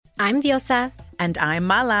I'm Diosa. And I'm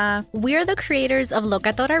Mala. We're the creators of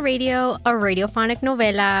Locatora Radio, a radiophonic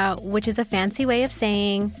novela, which is a fancy way of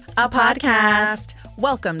saying a podcast.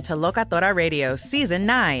 Welcome to Locatora Radio Season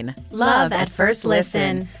 9. Love at First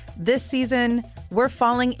Listen. This season, we're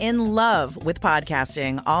falling in love with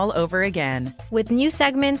podcasting all over again. With new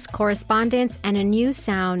segments, correspondence, and a new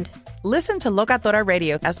sound. Listen to Locatora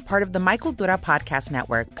Radio as part of the My Cultura Podcast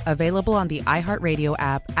Network. Available on the iHeartRadio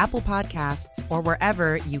app, Apple Podcasts, or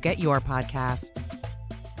wherever you get your podcasts.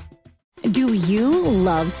 Do you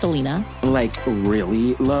love Selena? Like,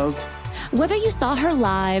 really love? Whether you saw her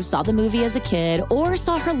live, saw the movie as a kid, or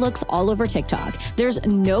saw her looks all over TikTok, there's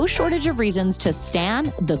no shortage of reasons to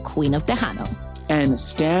stan the Queen of Tejano. And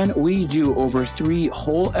Stan, we do over 3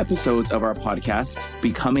 whole episodes of our podcast,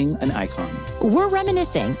 Becoming an Icon. We're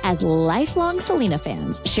reminiscing as lifelong Selena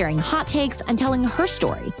fans, sharing hot takes and telling her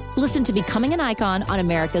story. Listen to Becoming an Icon on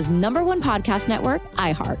America's #1 podcast network,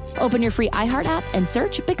 iHeart. Open your free iHeart app and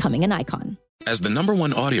search Becoming an Icon. As the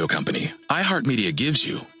 #1 audio company, iHeartMedia gives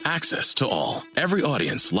you access to all. Every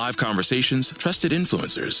audience, live conversations, trusted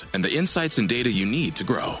influencers, and the insights and data you need to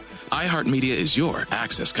grow. iHeartMedia is your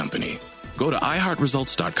access company. Go to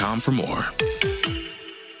iHeartResults.com for more.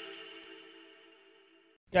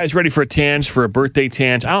 Guys, ready for a tangent, for a birthday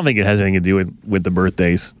tangent? I don't think it has anything to do with the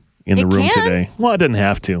birthdays in the room today. Well, it doesn't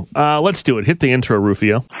have to. Let's do it. Hit the intro,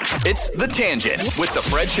 Rufio. It's The Tangent with The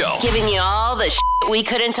Fred Show. Giving you all the we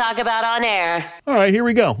couldn't talk about on air. All right, here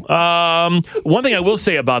we go. One thing I will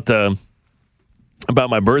say about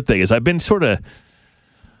my birthday is I've been sort of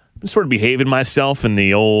behaving myself in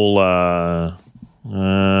the old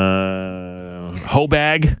hoe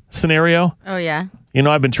bag scenario. Oh, yeah. You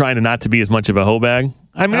know, I've been trying to not to be as much of a hoe bag.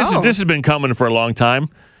 I mean, this has been coming for a long time.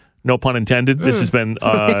 No pun intended. This has been,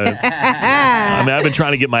 I mean, I've been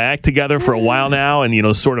trying to get my act together for a while now and, you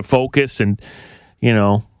know, sort of focus and, you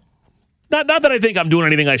know, not that I think I'm doing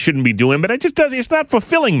anything I shouldn't be doing, but it's not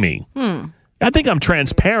fulfilling me. I think I'm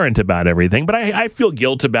transparent about everything, but I feel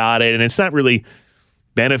guilt about it and it's not really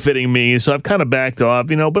benefiting me. So I've kind of backed off,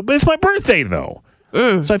 you know, but it's my birthday though.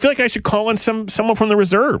 So I feel like I should call in someone from the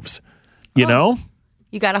reserves, you know?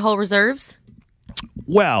 You got a whole reserves?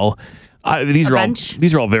 Well, these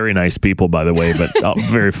are all very nice people, by the way, but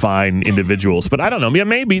very fine individuals. But I don't know. Yeah,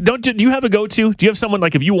 maybe. Do you have a go-to? Do you have someone,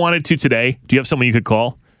 like, if you wanted to today, do you have someone you could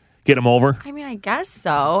call? Get them over? I mean, I guess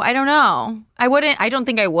so. I don't know. I don't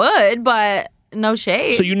think I would, but no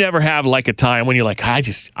shade. So you never have, like, a time when you're like, I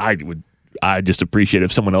just appreciate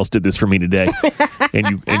if someone else did this for me today, and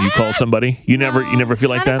you call somebody. You never feel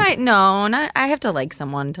like that. I have to like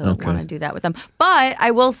someone to want to do that with them. But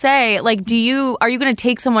I will say, like, are you going to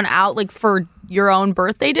take someone out like for your own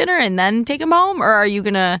birthday dinner and then take them home, or are you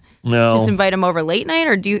going to just invite them over late night,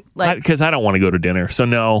 or do you like? Because I don't want to go to dinner, so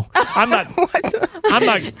no, I'm not. I'm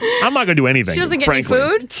not going to do anything. She doesn't get frankly.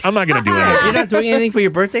 any food. I'm not going to do anything. You're not doing anything for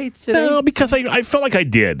your birthday today? No, because I felt like I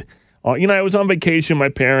did. You know, I was on vacation with my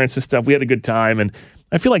parents and stuff. We had a good time, and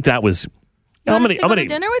I feel like that was. You want us to go to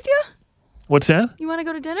dinner with you? What's that? You want to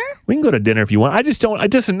go to dinner? We can go to dinner if you want. I just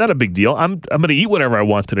not a big deal. I'm going to eat whatever I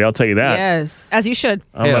want today. I'll tell you that. Yes, as you should.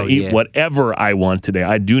 I'm going to eat whatever I want today.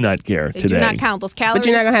 I do not care today. Do not count those calories. But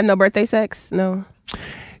you're not going to have no birthday sex? No.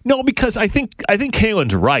 No, because I think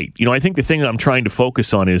Kaylin's right. You know, I think the thing that I'm trying to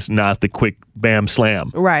focus on is not the quick bam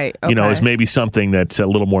slam. Right. Okay. You know, is maybe something that's a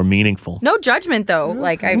little more meaningful. No judgment though.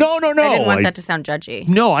 Like no. I didn't want that to sound judgy.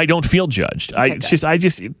 No, I don't feel judged. I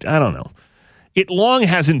don't know. It long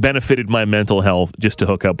hasn't benefited my mental health just to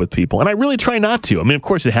hook up with people, and I really try not to. I mean, of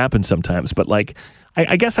course, it happens sometimes, but like,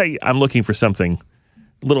 I guess I'm looking for something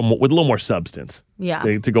with a little more substance. Yeah.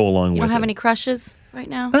 To go along with. You don't have any crushes right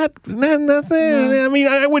now? Nothing. No. I mean,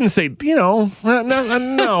 I wouldn't say, you know,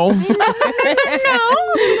 no.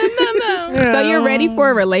 So you're ready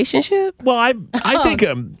for a relationship? Well, I think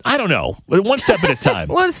I don't know. One step at a time.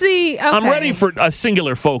 Well, see, okay. I'm ready for a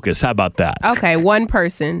singular focus. How about that? Okay, one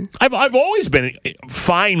person. I've always been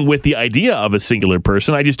fine with the idea of a singular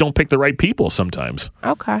person. I just don't pick the right people sometimes.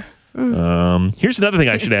 Okay. Here's another thing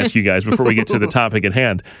I should ask you guys before we get to the topic at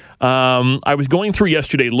hand. I was going through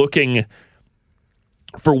yesterday looking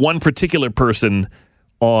for one particular person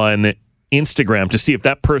on Instagram to see if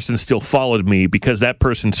that person still followed me, because that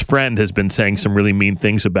person's friend has been saying some really mean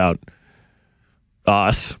things about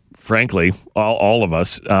us, frankly, all of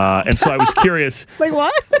us. And so I was curious. Like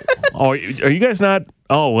what? Are you guys not?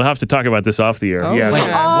 Oh, we'll have to talk about this off the air. Yeah. What?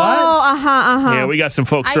 Yeah, we got some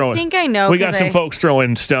folks throwing. I think I know. We got some folks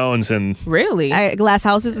throwing stones and. Really? Glass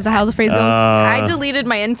houses is how the phrase goes. I deleted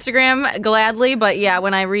my Instagram gladly, but yeah,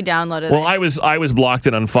 when I re-downloaded it. Well, I was blocked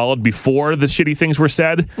and unfollowed before the shitty things were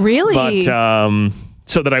said. Really? But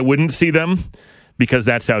so that I wouldn't see them. because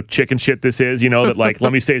that's how chicken shit this is, that like,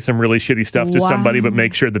 let me say some really shitty stuff to somebody, but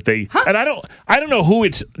make sure that they, and I don't know who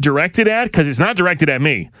it's directed at, because it's not directed at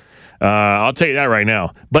me. I'll tell you that right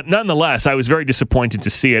now. But nonetheless, I was very disappointed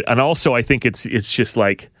to see it. And also, I think it's just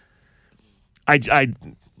like, it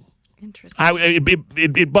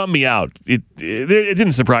bummed me out. It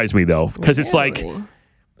didn't surprise me though, because it's like,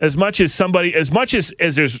 as much as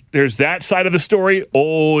there's that side of the story,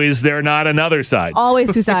 is there not another side?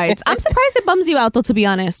 Always two sides. I'm surprised it bums you out though, to be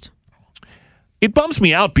honest. It bums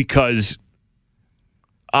me out because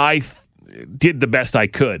I did the best I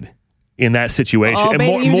could in that situation,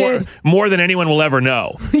 and more than anyone will ever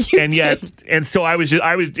know. And so I was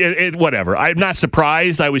whatever. I'm not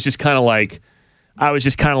surprised. I was just kind of like,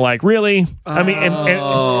 really? I mean,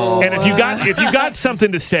 and if you got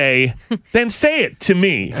something to say, then say it to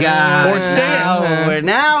me, or say it.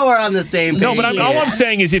 Now we're on the same page. No, but all I'm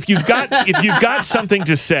saying is, if you've got something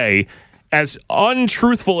to say, as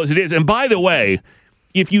untruthful as it is, and by the way,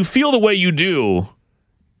 if you feel the way you do,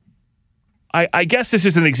 I guess this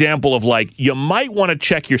is an example of like, you might want to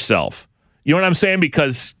check yourself. You know what I'm saying?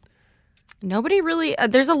 Because nobody really.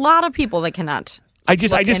 There's a lot of people that cannot. I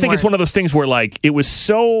just think it's one of those things where like, it was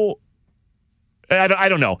so. I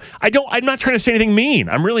don't know. I'm not trying to say anything mean.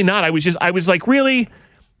 I'm really not. I was like, really,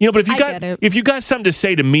 But if you got something to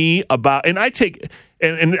say to me about, and I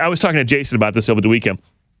was talking to Jason about this over the weekend.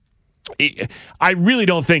 I really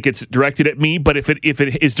don't think it's directed at me, but if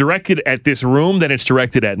it is directed at this room, then it's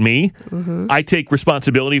directed at me. Mm-hmm. I take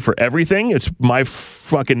responsibility for everything. It's my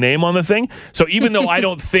fucking name on the thing. So even though I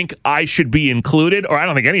don't think I should be included, or I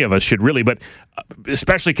don't think any of us should really, but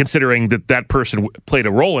especially considering that person played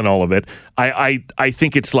a role in all of it, I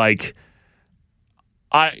think it's like,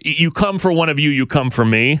 you come for one of you come for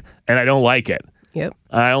me, and I don't like it. Yep.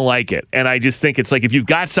 I don't like it. And I just think it's like, if you've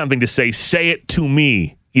got something to say it to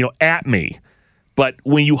me. At me. But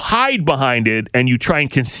when you hide behind it and you try and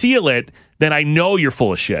conceal it, then I know you're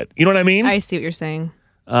full of shit. You know what I mean? I see what you're saying.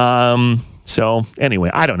 So anyway,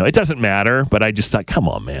 I don't know. It doesn't matter, but I just thought, come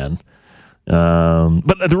on, man.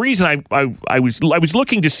 But the reason I was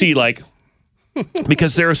looking to see, like,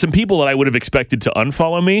 because there are some people that I would have expected to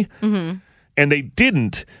unfollow me, mm-hmm. and they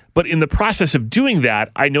didn't. But in the process of doing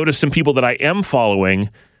that, I noticed some people that I am following.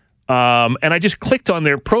 And I just clicked on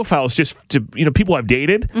their profiles just to, people I've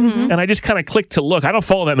dated. Mm-hmm. And I just kind of clicked to look. I don't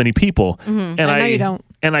follow that many people. Mm-hmm. And I know you don't.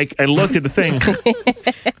 And I looked at the thing.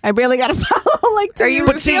 I barely got to follow like two. Are you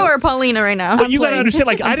Rufio or Paulina right now? But you got to understand,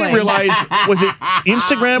 like, I didn't realize, was it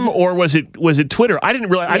Instagram or was it Twitter? I didn't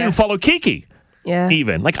realize, I didn't follow Kiki. Yeah.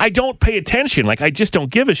 Even. Like, I don't pay attention. Like, I just don't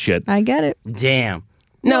give a shit. I get it. Damn.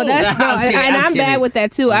 No, I'm bad with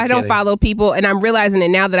that too. I don't follow people, and I'm realizing it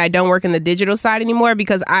now that I don't work in the digital side anymore,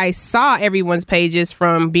 because I saw everyone's pages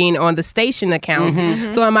from being on the station accounts.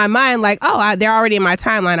 Mm-hmm. So in my mind, like, they're already in my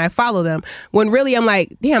timeline, I follow them. When really I'm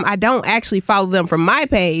like, damn, I don't actually follow them from my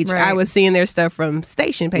page. Right. I was seeing their stuff from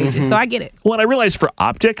station pages. Mm-hmm. So I get it. Well, and I realized for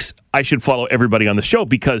optics, I should follow everybody on the show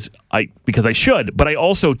because I should, but I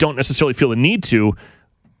also don't necessarily feel the need to.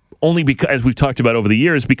 Only because, as we've talked about over the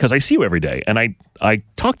years, because I see you every day and I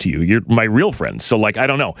talk to you. You're my real friend. So, like, I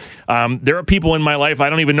don't know. There are people in my life,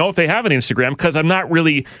 I don't even know if they have an Instagram, because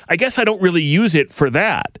I guess I don't really use it for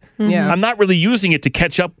that. Yeah. I'm not really using it to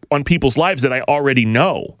catch up on people's lives that I already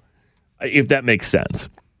know, if that makes sense.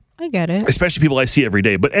 I get it. Especially people I see every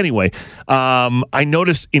day. But anyway, I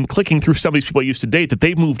noticed in clicking through some of these people I used to date that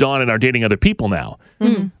they've moved on and are dating other people now.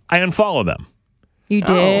 Mm-hmm. I unfollow them. You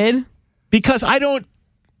did?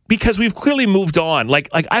 Because we've clearly moved on. Like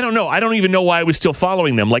I don't know. I don't even know why I was still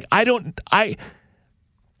following them. Like I'm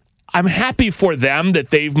happy for them that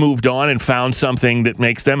they've moved on and found something that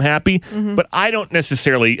makes them happy. Mm-hmm. But I don't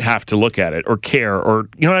necessarily have to look at it or care, or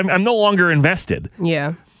I'm no longer invested.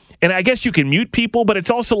 Yeah. And I guess you can mute people, but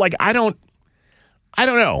it's also like I don't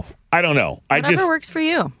know. Whatever works for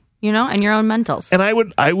you. And your own mentals. And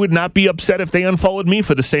I would not be upset if they unfollowed me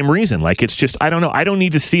for the same reason. Like, it's just, I don't know. I don't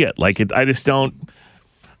need to see it. Like, I just don't.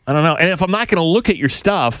 I don't know. And if I'm not going to look at your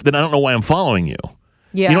stuff, then I don't know why I'm following you.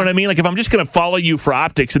 Yeah. You know what I mean? Like, if I'm just going to follow you for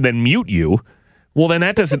optics and then mute you, well, then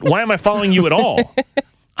that doesn't, why am I following you at all?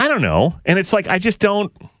 I don't know. And it's like, I just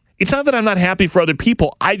don't, it's not that I'm not happy for other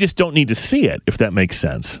people. I just don't need to see it, if that makes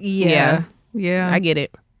sense. Yeah. I get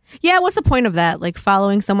it. Yeah, what's the point of that? Like,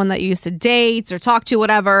 following someone that you used to date or talk to,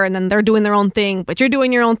 whatever, and then they're doing their own thing, but you're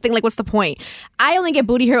doing your own thing. Like, what's the point? I only get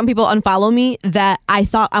booty hurt when people unfollow me that I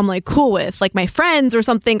thought I'm, like, cool with. Like, my friends or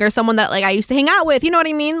something, or someone that, like, I used to hang out with. You know what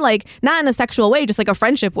I mean? Like, not in a sexual way, just, like, a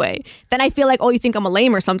friendship way. Then I feel like, you think I'm a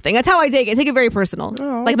lame or something. That's how I take it. I take it very personal.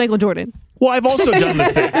 Oh. Like Michael Jordan. Well, I've also done the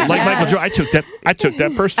thing. Like Michael Jordan, I took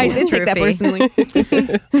that personally. I did take that personally.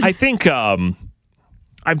 I think,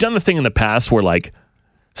 I've done the thing in the past where like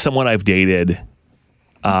someone I've dated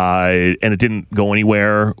and it didn't go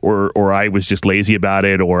anywhere, or I was just lazy about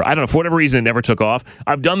it, or I don't know, for whatever reason it never took off.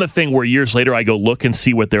 I've done the thing where years later I go look and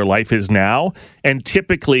see what their life is now, and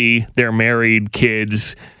typically they're married,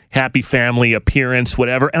 kids, happy family, appearance,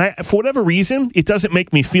 whatever, and for whatever reason it doesn't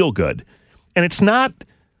make me feel good. And it's not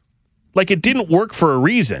like it didn't work for a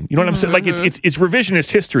reason. You know what I'm saying? Like it's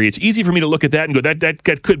revisionist history. It's easy for me to look at that and go,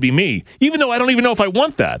 that could be me, even though I don't even know if I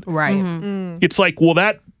want that. Right. It's like, well,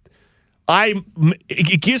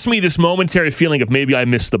 it gives me this momentary feeling of maybe I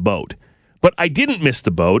missed the boat. But I didn't miss the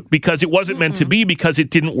boat because it wasn't meant to be, because it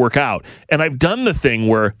didn't work out. And I've done the thing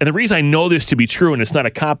where, and the reason I know this to be true and it's not a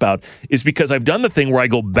cop-out, is because I've done the thing where I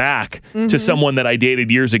go back to someone that I dated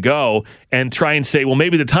years ago and try and say, well,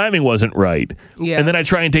 maybe the timing wasn't right. Yeah. And then I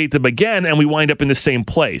try and date them again and we wind up in the same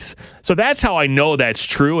place. So that's how I know that's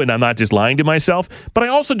true and I'm not just lying to myself. But I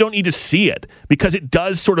also don't need to see it because it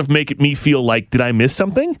does sort of make me feel like, did I miss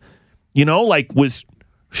something? You know, like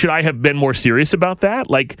should I have been more serious about that?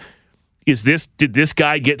 Like, did this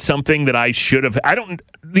guy get something that I should have?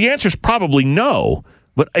 The answer is probably no,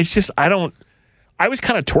 but it's just, I was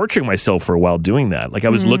kind of torturing myself for a while doing that. Like I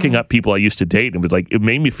was looking up people I used to date and it was like, it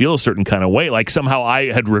made me feel a certain kind of way. Like somehow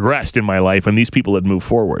I had regressed in my life and these people had moved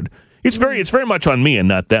forward. It's very much on me and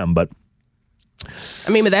not them, but. I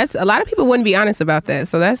mean, but that's, a lot of people wouldn't be honest about that.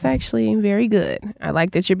 So that's actually very good. I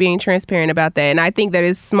like that you're being transparent about that. And I think that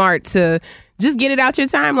it's smart to just get it out your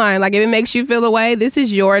timeline. Like if it makes you feel away, this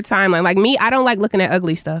is your timeline. Like me, I don't like looking at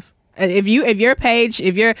ugly stuff. If your page,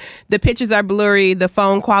 the pictures are blurry, the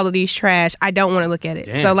phone quality's trash, I don't want to look at it.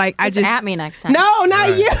 Damn. So like, just at me next time. No,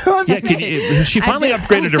 not you. Yeah, she finally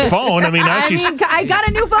upgraded her phone. I mean, now I got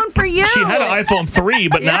a new phone for you. She had an iPhone 3,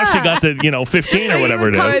 but now she got the 15 or whatever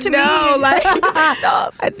it is. No, like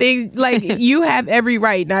I think like you have every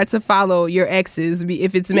right not to follow your exes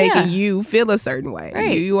if it's making you feel a certain way.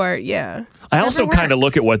 Right. You are, I also kind of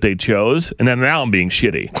look at what they chose, and then now I'm being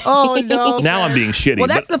shitty. Oh, no. Now I'm being shitty. Well,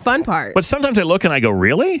 that's the fun part. But sometimes I look and I go,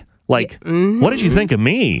 really? Like, what did you think of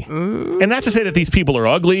me? And not to say that these people are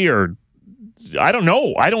ugly or... I don't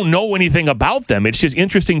know. I don't know anything about them. It's just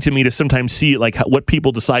interesting to me to sometimes see like what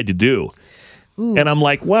people decide to do. Ooh. And I'm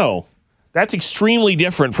like, whoa, that's extremely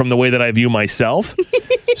different from the way that I view myself.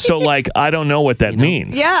 So, like, I don't know what that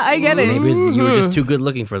means. Yeah, I get it. Maybe you were just too good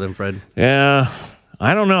looking for them, Fred. Yeah.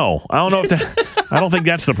 I don't know. I don't know if that, I don't think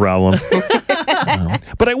that's the problem. No.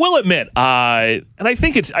 But I will admit, and I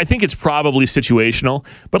think it's probably situational.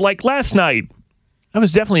 But like last night, I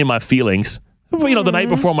was definitely in my feelings. You know, the night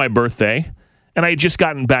before my birthday, and I had just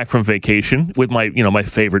gotten back from vacation with my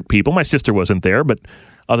favorite people. My sister wasn't there, but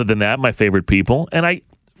other than that, my favorite people. And I,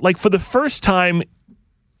 like, for the first time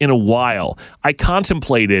in a while, I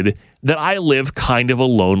contemplated that I live kind of a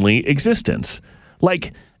lonely existence.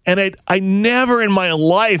 Like. And I never in my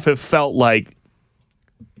life have felt like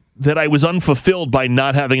that I was unfulfilled by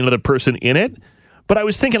not having another person in it. But I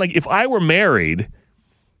was thinking, like, if I were married,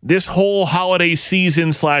 this whole holiday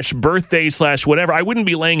season / birthday / whatever, I wouldn't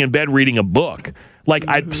be laying in bed reading a book. Like,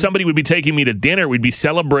 somebody would be taking me to dinner. We'd be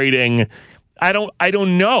celebrating. I don't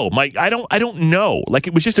know. I don't know. Like,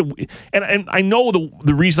 it was just and I know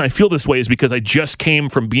the reason I feel this way is because I just came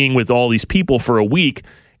from being with all these people for a week.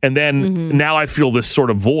 And then now I feel this sort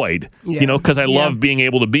of void, because I love being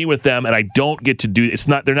able to be with them and I don't get to do,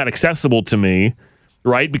 they're not accessible to me,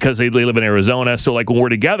 right? Because they live in Arizona. So like when we're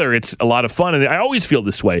together, it's a lot of fun. And I always feel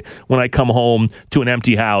this way when I come home to an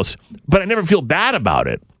empty house, but I never feel bad about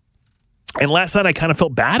it. And last night I kind of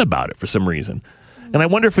felt bad about it for some reason. And I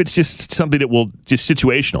wonder if it's just something that will just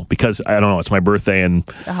situational because I don't know, it's my birthday and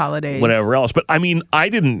the holidays, whatever else. But I mean,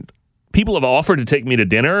 people have offered to take me to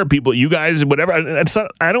dinner. You guys, whatever.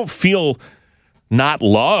 I don't feel not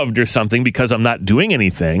loved or something because I'm not doing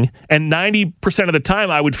anything. And 90% of the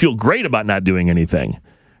time, I would feel great about not doing anything,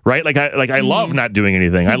 right? I love not doing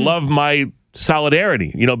anything. I love my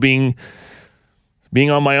solidarity, being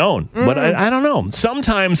on my own. But I don't know.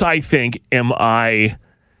 Sometimes I think, am I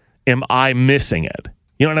missing it?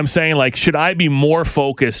 You know what I'm saying? Like, should I be more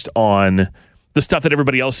focused on the stuff that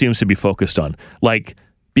everybody else seems to be focused on? Like,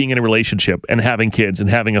 being in a relationship and having kids and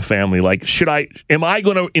having a family. Like,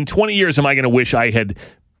 in 20 years, am I going to wish I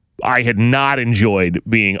had not enjoyed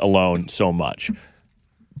being alone so much?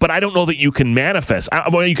 But I don't know that you can manifest.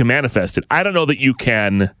 Well, you can manifest it. I don't know that you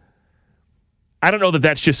can. I don't know that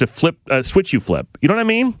that's just a switch you flip. You know what I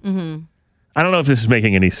mean? Mm-hmm. I don't know if this is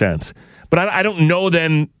making any sense. But I don't know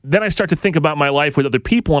then I start to think about my life with other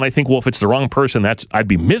people and I think, well, if it's the wrong person, I'd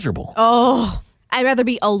be miserable. Oh, I'd rather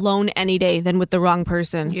be alone any day than with the wrong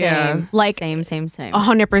person. Yeah. Like same.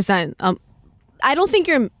 100%. I don't think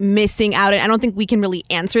you're missing out. And I don't think we can really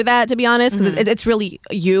answer that, to be honest, because it's really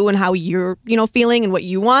you and how you're, feeling and what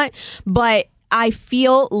you want. But I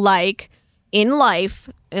feel like in life,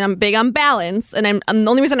 and I'm big on balance, and the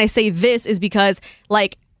only reason I say this is because,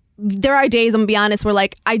 like, there are days, I'm gonna be honest, where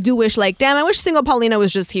like I do wish, like, damn, I wish single Paulina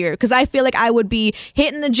was just here, because I feel like I would be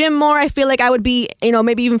hitting the gym more. I feel like I would be,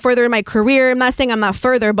 maybe even further in my career. I'm not saying I'm not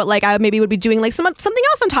further, but like I maybe would be doing like something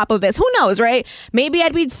else on top of this. Who knows, right? Maybe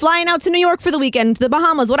I'd be flying out to New York for the weekend, to the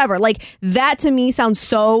Bahamas, whatever. Like that to me sounds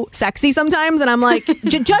so sexy sometimes, and I'm like,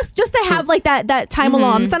 just to have like that time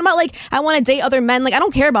alone. It's not about like I want to date other men. Like I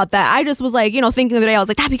don't care about that. I just was like, thinking the other day, I was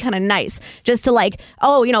like, that'd be kind of nice, just to like,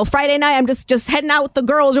 Friday night I'm just heading out with the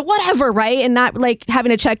girls or whatever, right? And not like having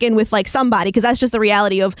to check in with like somebody, because that's just the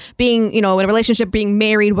reality of being, in a relationship, being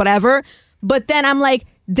married, whatever. But then I'm like,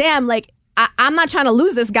 damn, like I'm not trying to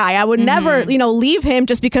lose this guy. I would never, leave him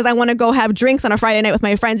just because I want to go have drinks on a Friday night with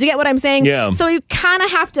my friends. You get what I'm saying? Yeah. So you kind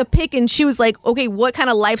of have to pick and choose, like, okay, what kind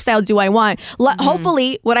of lifestyle do I want?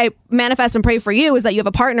 Hopefully what I manifest and pray for you is that you have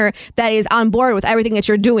a partner that is on board with everything that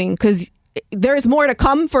you're doing, because there's more to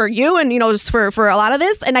come for you and, just for a lot of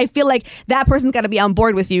this. And I feel like that person's got to be on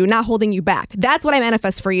board with you, not holding you back. That's what I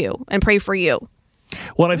manifest for you and pray for you.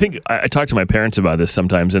 Well, I think I talk to my parents about this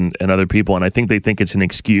sometimes and other people, and I think they think it's an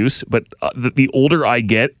excuse. But the older I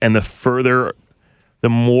get and the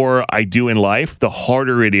more I do in life, the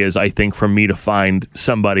harder it is, I think, for me to find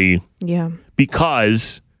somebody. Yeah.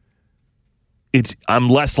 Because I'm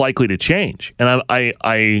less likely to change. And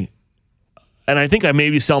I think I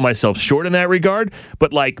maybe sell myself short in that regard,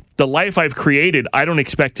 but like the life I've created, I don't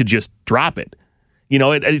expect to just drop it.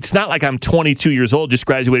 It's not like I'm 22 years old, just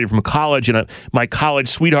graduated from college, and my college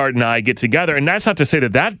sweetheart and I get together. And that's not to say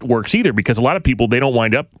that works either, because a lot of people, they don't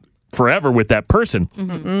wind up forever with that person.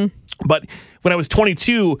 Mm-hmm. But when I was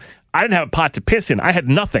 22, I didn't have a pot to piss in. I had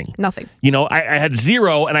nothing. Nothing. I had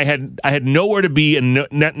zero, and I had nowhere to be and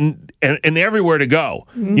everywhere to go.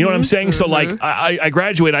 You know what I'm saying? So like, I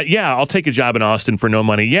graduate. I'll take a job in Austin for no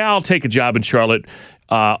money. Yeah, I'll take a job in Charlotte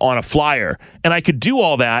on a flyer, and I could do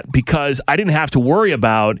all that because I didn't have to worry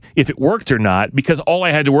about if it worked or not, because all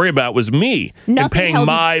I had to worry about was me and paying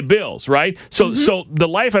my bills. Right. So the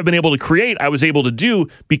life I've been able to create, I was able to do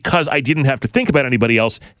because I didn't have to think about anybody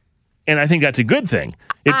else. And I think that's a good thing.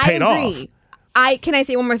 It paid off. Can I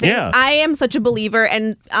say one more thing? Yeah. I am such a believer,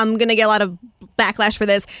 and I'm going to get a lot of backlash for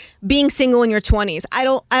this, being single in your 20s. I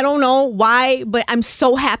don't know why, but I'm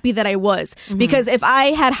so happy that I was. Because if I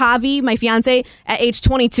had Javi, my fiance, at age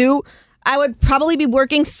 22, I would probably be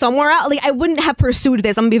working somewhere else. Like, I wouldn't have pursued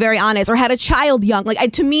this, I'm gonna be very honest, or had a child young.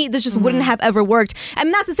 Like, to me, this just wouldn't have ever worked.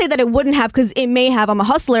 I'm not to say that it wouldn't have, because it may have. I'm a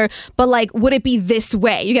hustler, but like, would it be this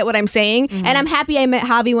way? You get what I'm saying? And I'm happy I met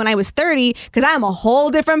Javi when I was 30, because I'm a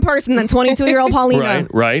whole different person than 22-year-old Paulina.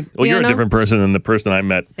 Right. Well, you're a different person than the person I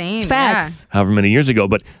met. Same. Facts. However many years ago.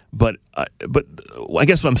 But I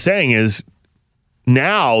guess what I'm saying is,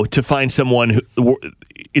 now to find someone who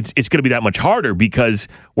it's going to be that much harder, because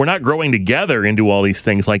we're not growing together into all these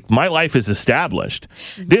things. Like, my life is established.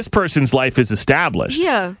 This person's life is established.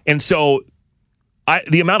 Yeah. And so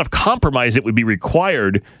the amount of compromise that would be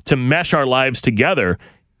required to mesh our lives together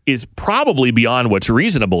is probably beyond what's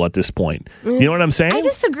reasonable at this point. You know what I'm saying? I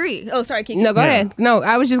disagree. Oh, sorry, Kiki. No, go ahead. No,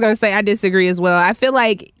 I was just going to say I disagree as well. I feel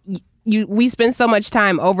like we spend so much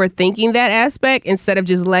time overthinking that aspect instead of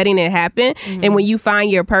just letting it happen. And when you find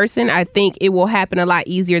your person, I think it will happen a lot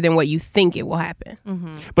easier than what you think it will happen.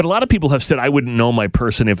 But a lot of people have said I wouldn't know my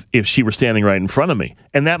person if she were standing right in front of me.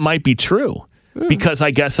 And that might be true, because I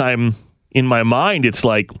guess in my mind, it's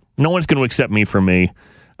like, no one's going to accept me for me.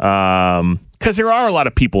 Because there are a lot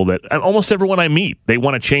of people that almost everyone I meet, they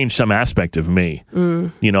want to change some aspect of me.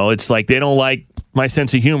 It's like they don't like my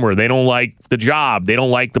sense of humor. They don't like the job. They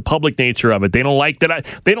don't like the public nature of it. They don't like that.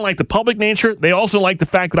 They don't like the public nature. They also like the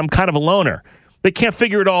fact that I'm kind of a loner. They can't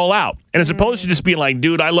figure it all out. And as opposed to just being like,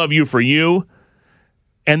 dude, I love you for you,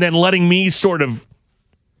 and then letting me sort of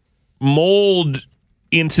mold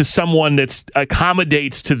into someone that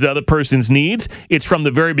accommodates to the other person's needs, it's from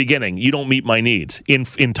the very beginning. You don't meet my needs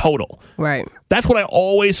in total. Right. That's what I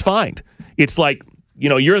always find. It's like,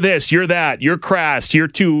 you're this, you're that, you're crass, you're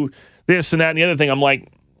too this and that and the other thing. I'm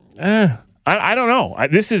like, I don't know. I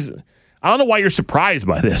don't know why you're surprised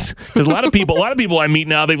by this. Because a lot of people I meet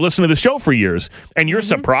now, they've listened to the show for years, and you're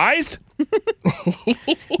surprised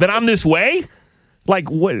that I'm this way? Like,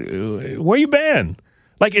 where you been?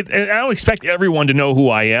 Like, and I don't expect everyone to know who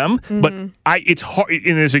I am, but it's hard,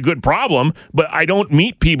 and it's a good problem, but I don't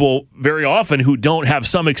meet people very often who don't have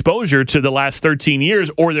some exposure to the last 13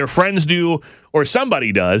 years, or their friends do, or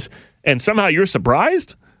somebody does, and somehow you're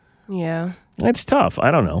surprised? Yeah. It's tough.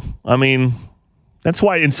 I don't know. I mean, That's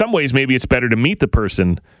why, in some ways, maybe it's better to meet the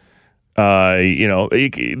person.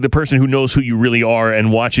 The person who knows who you really are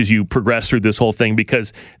and watches you progress through this whole thing,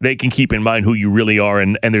 because they can keep in mind who you really are,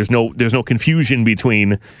 and there's no confusion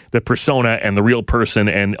between the persona and the real person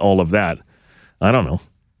and all of that. I don't know.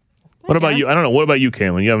 What about you? I don't know. What about you,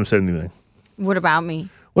 Caitlin? You haven't said anything. What about me?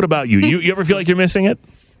 What about you? You ever feel like you're missing it?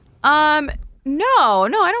 No,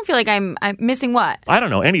 I don't feel like I'm missing what? I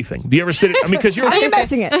don't know, anything. Do you ever sit? I mean, because you're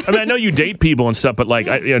missing it. I mean, I know you date people and stuff, but like,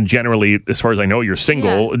 generally, as far as I know, you're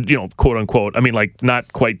single. Quote unquote. I mean, like,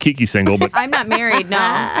 not quite Kiki single, but I'm not married. No.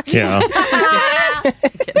 Yeah.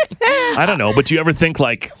 I don't know, but do you ever think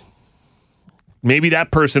like maybe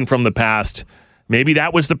that person from the past? Maybe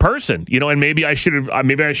that was the person, and maybe I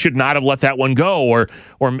should not have let that one go, or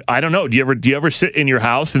I don't know. Do you ever sit in your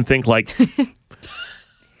house and think like?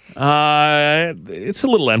 It's a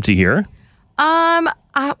little empty here. So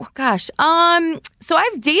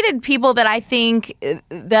I've dated people that I think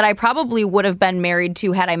that I probably would have been married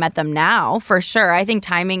to had I met them now, for sure. I think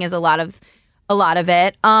timing is a lot of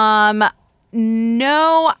it. No,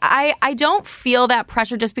 I don't feel that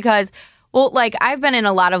pressure just because, I've been in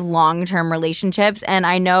a lot of long-term relationships, and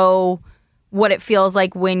I know what it feels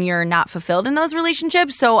like when you're not fulfilled in those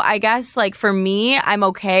relationships. So I guess, for me, I'm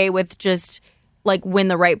okay with just when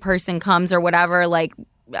the right person comes or whatever,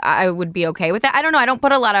 I would be okay with that. I don't know. I don't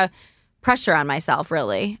put a lot of pressure on myself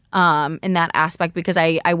really in that aspect, because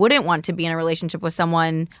I wouldn't want to be in a relationship with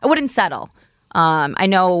someone. I wouldn't settle. I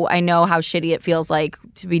know how shitty it feels like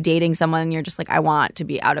to be dating someone and you're just I want to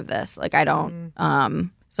be out of this. I don't.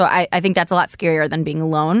 So I think that's a lot scarier than being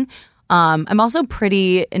alone. I'm also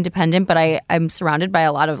pretty independent, but I'm surrounded by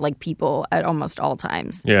a lot of people at almost all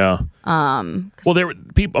times. Yeah. There were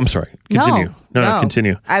people. I'm sorry. Continue. No,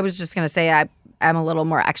 continue. I was just gonna say I'm a little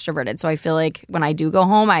more extroverted, so I feel like when I do go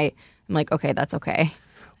home, I'm like, okay, that's okay.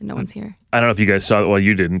 No one's here. I don't know if you guys saw it. Well,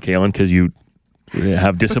 you didn't, Kaylin, because you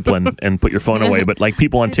have discipline and put your phone away. But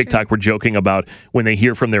people on TikTok were joking about when they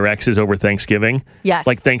hear from their exes over Thanksgiving. Yes.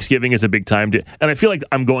 Thanksgiving is a big time and I feel like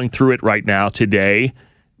I'm going through it right now today,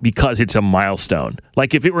 because it's a milestone.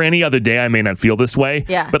 If it were any other day, I may not feel this way.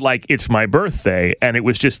 Yeah. But it's my birthday, and it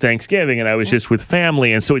was just Thanksgiving, and I was just with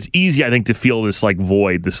family, and so it's easy, I think, to feel this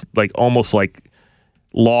void, this almost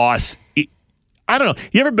loss. I don't know.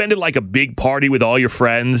 You ever been to a big party with all your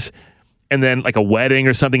friends, and then a wedding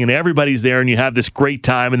or something, and everybody's there, and you have this great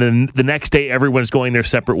time, and then the next day everyone's going their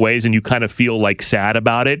separate ways, and you kind of feel sad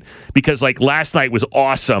about it because last night was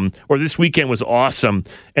awesome, or this weekend was awesome,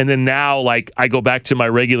 and then now I go back to my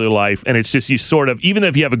regular life, and it's just you sort of, even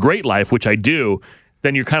if you have a great life, which I do,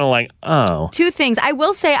 then you're kind of oh. Two things. I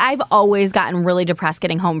will say I've always gotten really depressed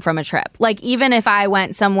getting home from a trip. Even if I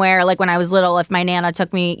went somewhere, when I was little, if my Nana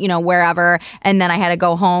took me, wherever, and then I had to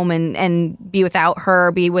go home and be without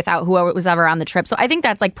her, be without whoever was ever on the trip. So I think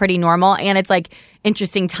that's pretty normal. And it's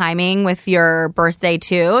interesting timing with your birthday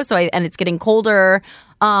too. And it's getting colder.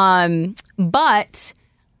 But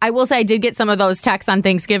I will say I did get some of those texts on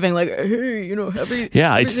Thanksgiving, hey, happy.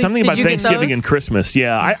 Yeah, it's something about Thanksgiving and Christmas.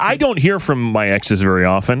 Yeah, I don't hear from my exes very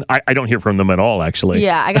often. I don't hear from them at all, actually.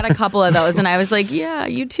 Yeah, I got a couple of those, and I was yeah,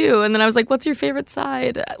 you too. And then I was what's your favorite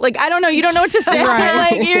side? I don't know. You don't know what to say.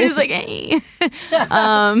 Right. You're just hey.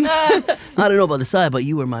 I don't know about the side, but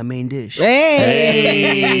you were my main dish.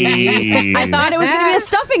 Hey. I thought it was going to be a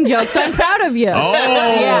stuffing joke, so I'm proud of you. Oh,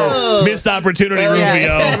 yeah. Missed opportunity, Rufio.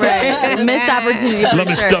 Yeah. Right. Missed opportunity. Let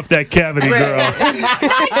me stuff that cavity, girl. Not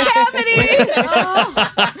cavity.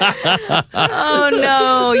 Oh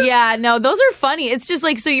no, yeah, no, those are funny. It's just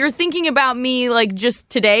so you're thinking about me just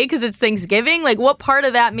today because it's Thanksgiving. What part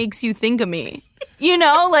of that makes you think of me? They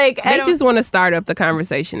just want to start up the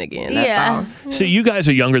conversation again. That's all. So you guys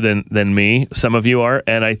are younger than me. Some of you are,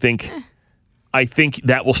 and I think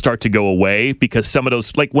that will start to go away because some of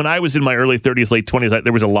those, when I was in my early 30s, late 20s,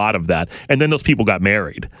 there was a lot of that, and then those people got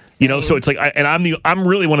married. So it's I'm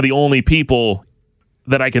really one of the only people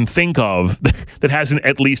that I can think of that hasn't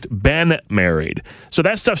at least been married. So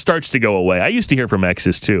that stuff starts to go away. I used to hear from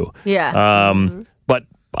exes too. Yeah. But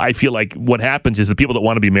I feel like what happens is the people that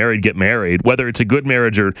want to be married get married, whether it's a good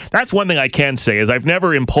marriage or... That's one thing I can say is I've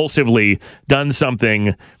never impulsively done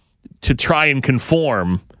something to try and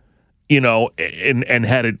conform, and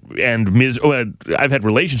had it end I've had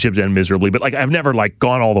relationships end miserably, but I've never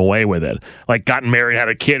gone all the way with it. Gotten married, had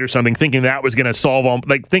a kid or something, thinking that was going to solve all,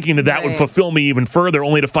 thinking that would fulfill me even further,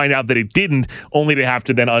 only to find out that it didn't, only to have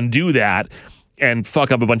to then undo that and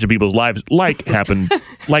fuck up a bunch of people's lives, what happened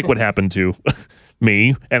to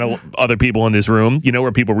me and other people in this room,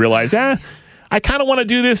 where people realize, I kind of want to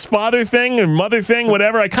do this father thing and mother thing,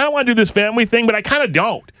 whatever. I kind of want to do this family thing, but I kind of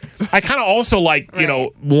don't. I kind of also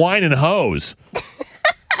wine and hose.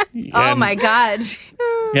 Oh my God.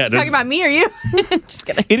 Yeah, talking about me or you? Just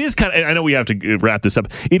kidding. It is kind of, I know we have to wrap this up.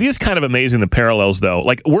 It is kind of amazing the parallels, though.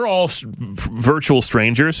 Like, we're all virtual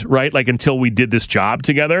strangers, right? Like, until we did this job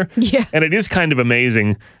together. Yeah. And it is kind of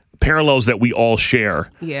amazing parallels that we all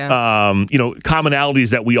share. Yeah.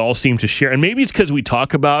 Commonalities that we all seem to share. And maybe it's because we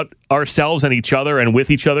talk about ourselves and each other and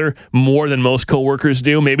with each other more than most coworkers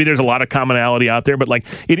do. Maybe there's a lot of commonality out there, but like,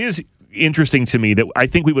 it is interesting to me that I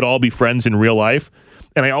think we would all be friends in real life.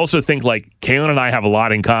 And I also think, like, Kaylin and I have a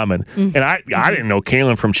lot in common. And I didn't know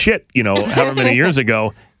Kaylin from shit, however many years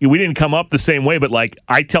ago. We didn't come up the same way, but, like,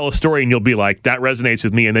 I tell a story and you'll be like, that resonates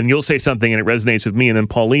with me. And then you'll say something and it resonates with me. And then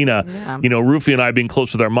Paulina, Rufy and I being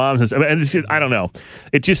close with our moms. And it's just, I don't know.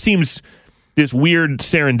 It just seems this weird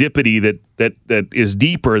serendipity that is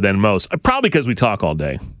deeper than most. Probably because we talk all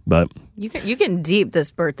day, but... You can deep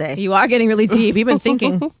this birthday. You are getting really deep. You've been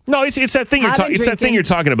thinking. No, it's that thing it's that thing you're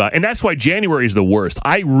talking about, and that's why January is the worst.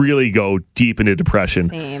 I really go deep into depression.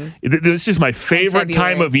 Same. This is my favorite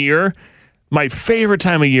time of year. My favorite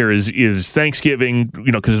time of year is Thanksgiving,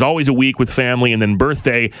 because it's always a week with family, and then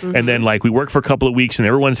birthday, and then like we work for a couple of weeks, and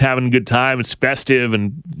everyone's having a good time. It's festive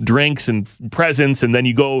and drinks and presents, and then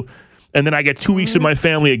you go. And then I get 2 weeks with my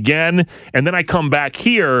family again, and then I come back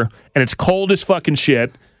here, and it's cold as fucking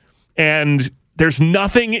shit. And there's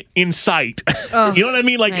nothing in sight. You know what I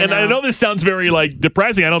mean? Like, and I know this sounds very like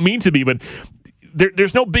depressing. I don't mean to be, but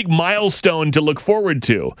there's no big milestone to look forward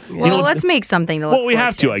to. Well, let's make something to look forward to. Well, we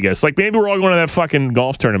have to, I guess. Like, maybe we're all going to that fucking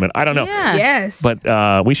golf tournament. I don't know. Yeah. Yes.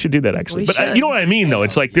 But we should do that, actually. But you know what I mean, though?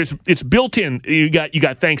 It's like it's built in. You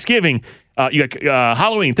got Thanksgiving. You got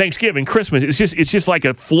Halloween, Thanksgiving, Christmas. It's just like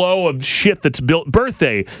a flow of shit that's built.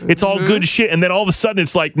 Birthday, it's all good shit, and then all of a sudden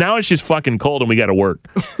it's like now it's just fucking cold and we got to work.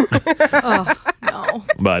 Oh no!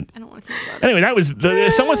 But I don't want to think about it. Anyway, that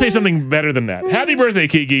was someone say something better than that. Happy birthday,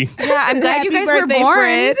 Kiki! Yeah, I'm glad you guys were born.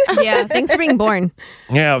 Fred. Yeah, thanks for being born.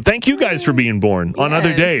 Yeah, thank you guys for being born on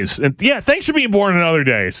other days, and yeah, thanks for being born on other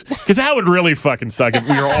days because that would really fucking suck if we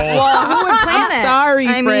were all. Well, who would plan it? Sorry,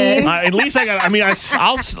 Fred. At least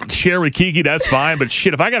I'll share with Kiki. That's fine. But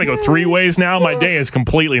shit, if I got to go 3 ways now, my day is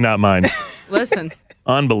completely not mine. Listen.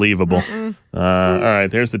 Unbelievable. All right,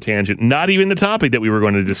 there's the tangent. Not even the topic that we were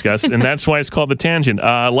going to discuss, and that's why it's called The Tangent.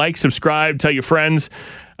 Like, subscribe, tell your friends.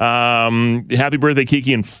 Happy birthday,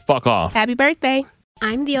 Kiki, and fuck off. Happy birthday.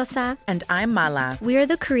 I'm Diosa. And I'm Mala. We are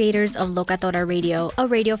the creators of Locatora Radio, a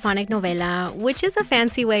radiophonic novela, which is a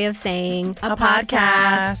fancy way of saying a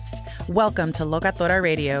podcast. Welcome to Locatora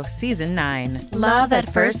Radio, Season 9. Love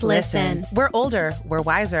at first listen. We're older, we're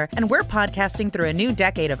wiser, and we're podcasting through a new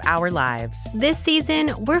decade of our lives. This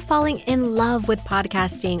season, we're falling in love with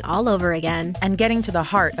podcasting all over again. And getting to the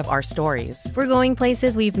heart of our stories. We're going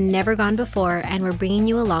places we've never gone before, and we're bringing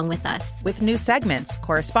you along with us. With new segments,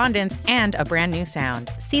 correspondence, and a brand new sound.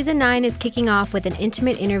 Season 9 is kicking off with an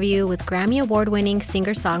intimate interview with Grammy Award-winning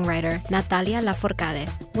singer-songwriter Natalia Lafourcade.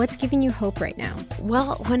 What's giving you hope right now?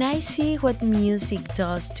 Well, when I see what music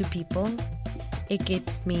does to people, it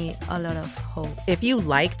gives me a lot of hope. If you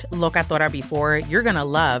liked Locatora before, you're going to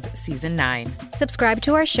love Season 9. Subscribe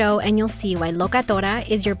to our show and you'll see why Locatora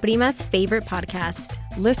is your prima's favorite podcast.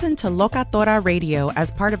 Listen to Locatora Radio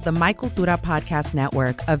as part of the My Cultura Podcast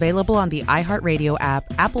Network, available on the iHeartRadio app,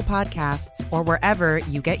 Apple Podcasts, or wherever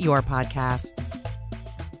you get your podcasts.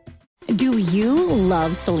 Do you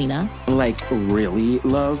love Selena? Like, really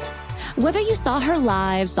love? Whether you saw her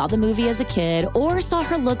live, saw the movie as a kid, or saw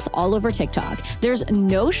her looks all over TikTok, there's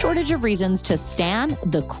no shortage of reasons to stan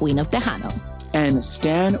the Queen of Tejano. And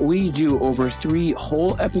Stan, we do over 3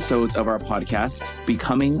 whole episodes of our podcast,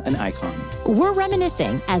 Becoming an Icon. We're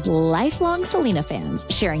reminiscing as lifelong Selena fans,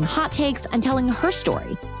 sharing hot takes and telling her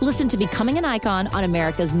story. Listen to Becoming an Icon on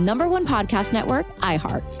America's #1 podcast network,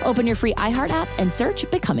 iHeart. Open your free iHeart app and search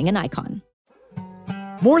Becoming an Icon.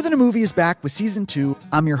 More Than a Movie is back with Season 2.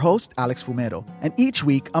 I'm your host, Alex Fumero. And each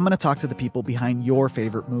week, I'm going to talk to the people behind your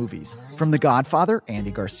favorite movies. From The Godfather,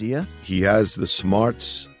 Andy Garcia. He has the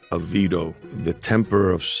smarts of Vito, the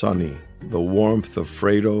temper of Sonny, the warmth of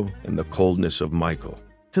Fredo, and the coldness of Michael.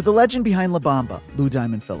 To the legend behind La Bamba, Lou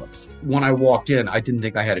Diamond Phillips. When I walked in, I didn't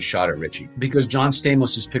think I had a shot at Richie because John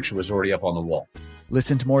Stamos' picture was already up on the wall.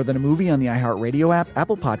 Listen to More Than a Movie on the iHeartRadio app,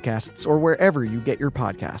 Apple Podcasts, or wherever you get your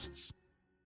podcasts.